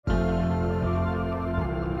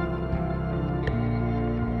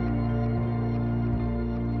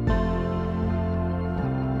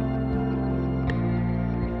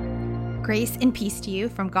Grace and peace to you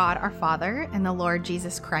from God our Father and the Lord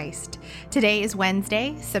Jesus Christ. Today is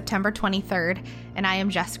Wednesday, September 23rd, and I am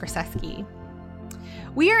Jess Grzeski.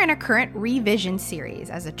 We are in a current revision series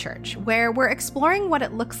as a church where we're exploring what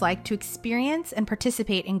it looks like to experience and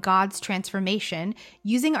participate in God's transformation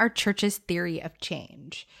using our church's theory of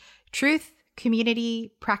change: truth,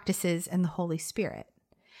 community, practices, and the Holy Spirit.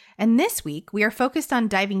 And this week, we are focused on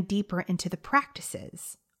diving deeper into the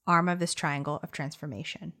practices, arm of this triangle of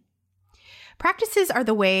transformation. Practices are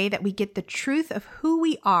the way that we get the truth of who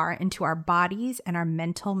we are into our bodies and our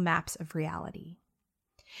mental maps of reality.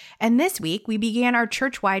 And this week, we began our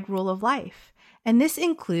church-wide rule of life, and this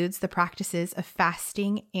includes the practices of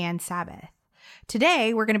fasting and Sabbath.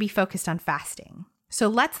 Today, we're going to be focused on fasting. So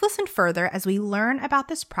let's listen further as we learn about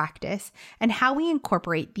this practice and how we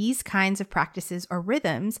incorporate these kinds of practices or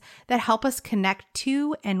rhythms that help us connect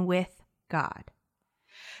to and with God.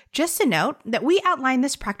 Just a note that we outlined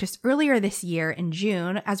this practice earlier this year in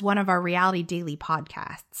June as one of our Reality Daily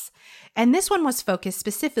podcasts. And this one was focused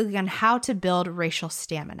specifically on how to build racial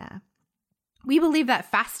stamina. We believe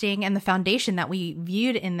that fasting and the foundation that we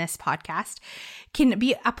viewed in this podcast can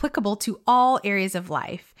be applicable to all areas of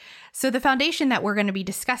life. So the foundation that we're going to be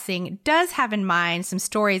discussing does have in mind some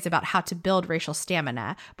stories about how to build racial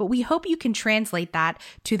stamina, but we hope you can translate that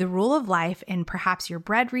to the rule of life in perhaps your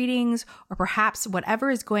bread readings or perhaps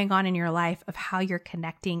whatever is going on in your life of how you're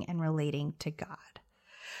connecting and relating to God.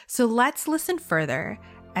 So let's listen further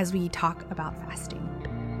as we talk about fasting.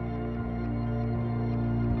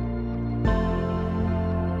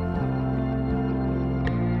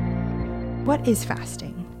 What is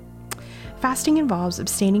fasting? Fasting involves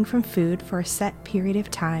abstaining from food for a set period of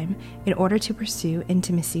time in order to pursue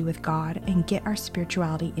intimacy with God and get our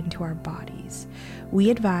spirituality into our bodies. We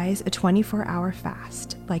advise a 24-hour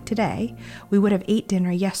fast. Like today, we would have ate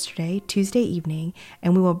dinner yesterday, Tuesday evening,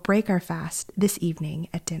 and we will break our fast this evening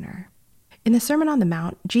at dinner. In the Sermon on the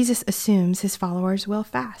Mount, Jesus assumes his followers will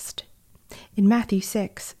fast. In Matthew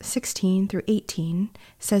 6:16 through 18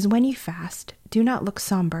 says, "When you fast, do not look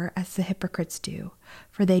somber as the hypocrites do,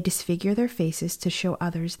 for they disfigure their faces to show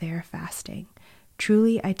others they are fasting.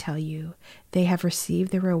 Truly, I tell you, they have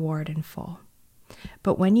received their reward in full.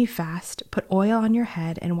 But when you fast, put oil on your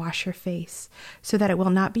head and wash your face, so that it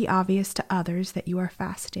will not be obvious to others that you are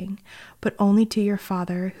fasting, but only to your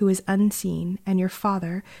Father who is unseen, and your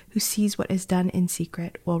Father who sees what is done in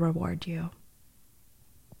secret will reward you."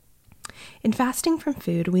 In fasting from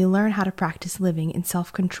food, we learn how to practice living in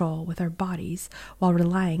self-control with our bodies while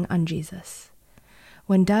relying on Jesus.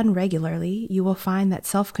 When done regularly, you will find that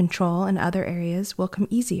self-control in other areas will come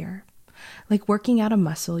easier. Like working out a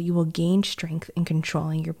muscle, you will gain strength in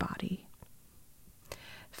controlling your body.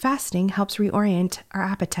 Fasting helps reorient our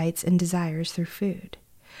appetites and desires through food.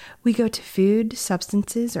 We go to food,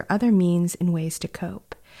 substances, or other means in ways to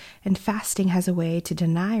cope. And fasting has a way to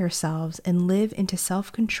deny ourselves and live into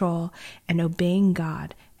self-control and obeying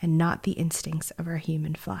God and not the instincts of our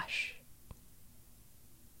human flesh.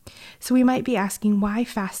 So we might be asking, why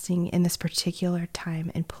fasting in this particular time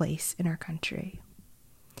and place in our country?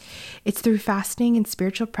 It's through fasting and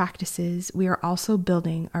spiritual practices we are also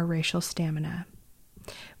building our racial stamina,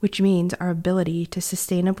 which means our ability to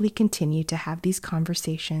sustainably continue to have these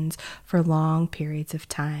conversations for long periods of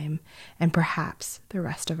time and perhaps the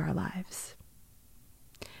rest of our lives.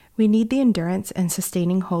 We need the endurance and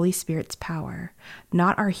sustaining Holy Spirit's power,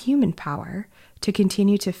 not our human power, to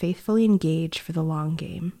continue to faithfully engage for the long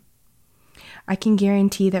game. I can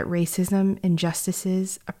guarantee that racism,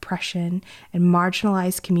 injustices, oppression, and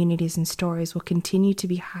marginalized communities and stories will continue to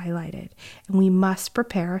be highlighted, and we must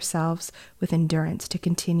prepare ourselves with endurance to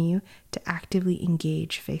continue to actively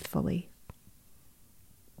engage faithfully.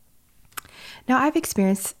 Now, I've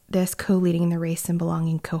experienced this co-leading the Race and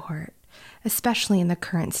Belonging cohort, especially in the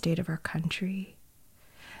current state of our country.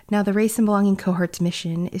 Now, the Race and Belonging cohort's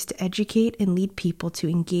mission is to educate and lead people to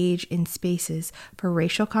engage in spaces for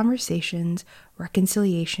racial conversations,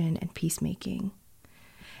 reconciliation, and peacemaking.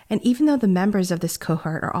 And even though the members of this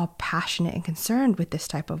cohort are all passionate and concerned with this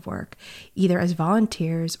type of work, either as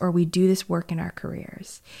volunteers or we do this work in our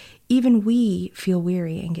careers, even we feel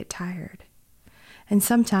weary and get tired. And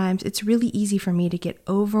sometimes it's really easy for me to get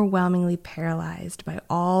overwhelmingly paralyzed by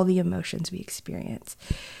all the emotions we experience,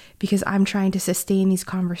 because I'm trying to sustain these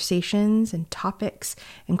conversations and topics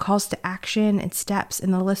and calls to action and steps,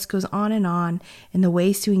 and the list goes on in the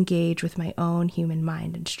ways to engage with my own human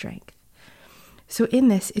mind and strength. So in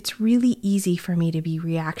this, it's really easy for me to be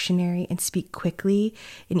reactionary and speak quickly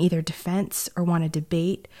in either defense or want to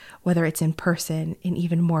debate, whether it's in person, and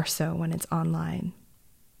even more so when it's online.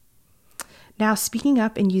 Now, speaking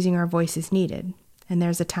up and using our voice is needed, and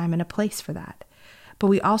there's a time and a place for that. But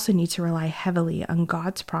we also need to rely heavily on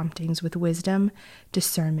God's promptings with wisdom,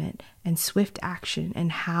 discernment, and swift action in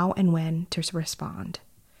how and when to respond.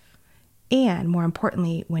 And more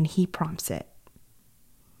importantly, when He prompts it.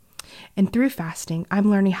 And through fasting, I'm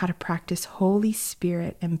learning how to practice Holy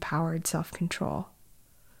Spirit-empowered self-control.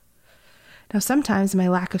 Now, sometimes my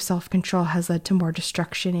lack of self-control has led to more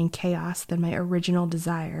destruction and chaos than my original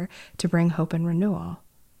desire to bring hope and renewal.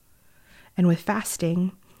 And with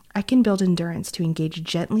fasting, I can build endurance to engage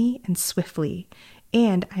gently and swiftly,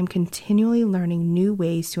 and I'm continually learning new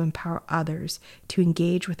ways to empower others to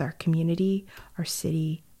engage with our community, our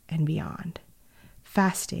city, and beyond.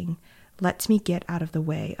 Fasting lets me get out of the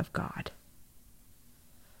way of God.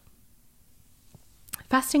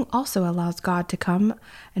 Fasting also allows God to come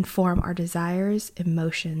and form our desires,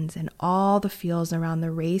 emotions, and all the feels around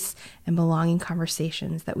the race and belonging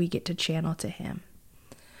conversations that we get to channel to Him.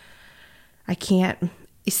 I can't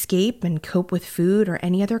escape and cope with food or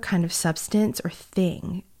any other kind of substance or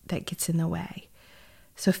thing that gets in the way.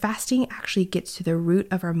 So fasting actually gets to the root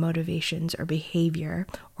of our motivations or behavior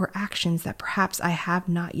or actions that perhaps I have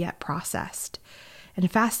not yet processed. And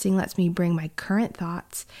fasting lets me bring my current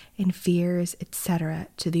thoughts and fears, etc.,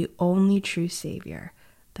 to the only true Savior,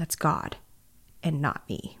 that's God, and not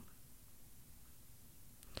me.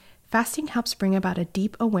 Fasting helps bring about a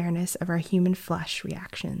deep awareness of our human flesh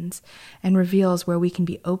reactions and reveals where we can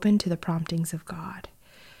be open to the promptings of God.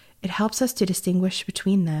 It helps us to distinguish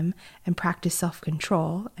between them and practice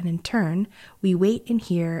self-control, and in turn, we wait and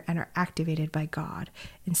hear and are activated by God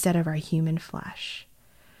instead of our human flesh.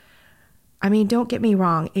 I mean, don't get me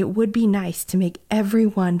wrong, it would be nice to make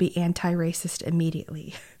everyone be anti-racist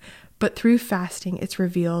immediately. But through fasting, it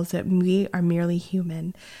reveals that we are merely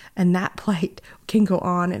human, and that plight can go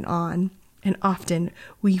on. And often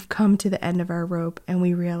we've come to the end of our rope and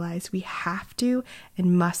we realize we have to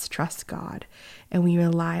and must trust God, and we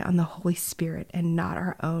rely on the Holy Spirit and not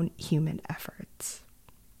our own human efforts.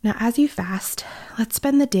 Now, as you fast, let's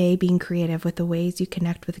spend the day being creative with the ways you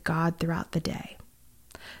connect with God throughout the day.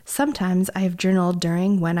 Sometimes I have journaled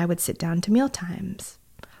during when I would sit down to meal times,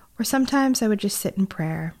 or sometimes I would just sit in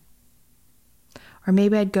prayer. Or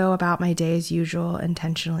maybe I'd go about my day as usual,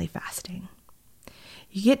 intentionally fasting.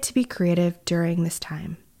 You get to be creative during this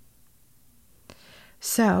time.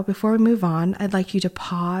 So before we move on, I'd like you to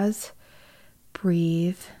pause,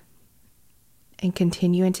 breathe, and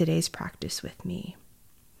continue in today's practice with me.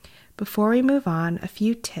 Before we move on, a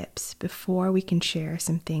few tips before we can share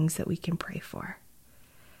some things that we can pray for.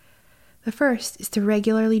 The first is to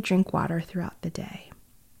regularly drink water throughout the day.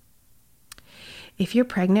 If you're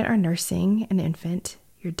pregnant or nursing an infant,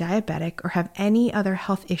 you're diabetic, or have any other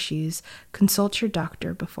health issues, consult your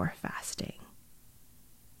doctor before fasting.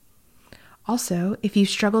 Also, if you've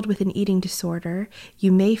struggled with an eating disorder,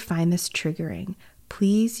 you may find this triggering.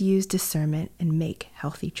 Please use discernment and make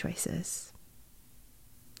healthy choices.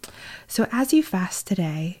 So as you fast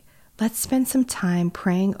today, let's spend some time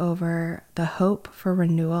praying over the hope for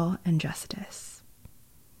renewal and justice.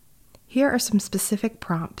 Here are some specific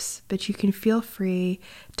prompts, but you can feel free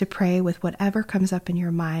to pray with whatever comes up in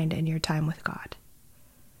your mind in your time with God.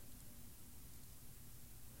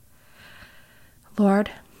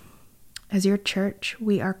 Lord, as your church,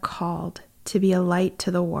 we are called to be a light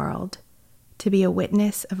to the world, to be a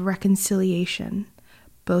witness of reconciliation,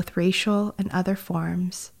 both racial and other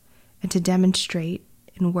forms, and to demonstrate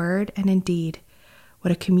in word and in deed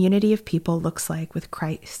what a community of people looks like with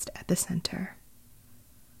Christ at the center.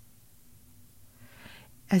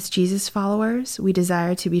 As Jesus followers, we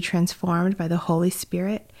desire to be transformed by the Holy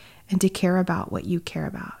Spirit and to care about what you care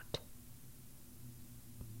about.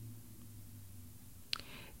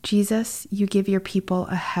 Jesus, you give your people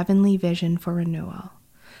a heavenly vision for renewal,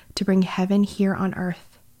 to bring heaven here on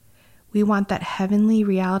earth. We want that heavenly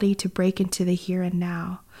reality to break into the here and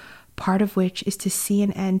now, part of which is to see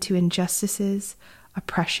an end to injustices,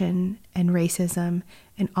 oppression, and racism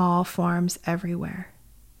in all forms everywhere.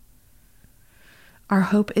 Our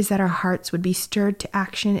hope is that our hearts would be stirred to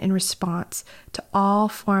action in response to all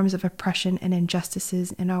forms of oppression and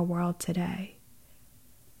injustices in our world today.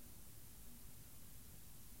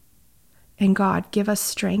 And God, give us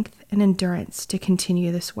strength and endurance to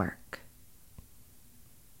continue this work.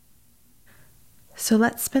 So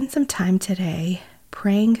let's spend some time today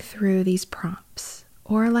praying through these prompts,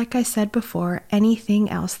 or like I said before, anything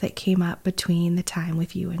else that came up between the time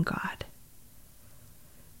with you and God.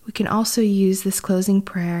 We can also use this closing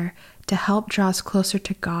prayer to help draw us closer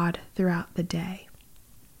to God throughout the day.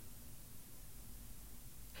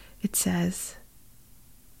 It says,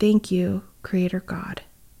 "Thank you, Creator God.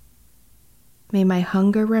 May my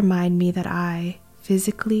hunger remind me that I,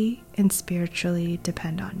 physically and spiritually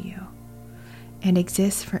depend on you and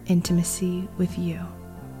exist for intimacy with you.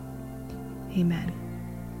 Amen.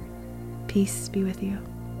 Peace be with you.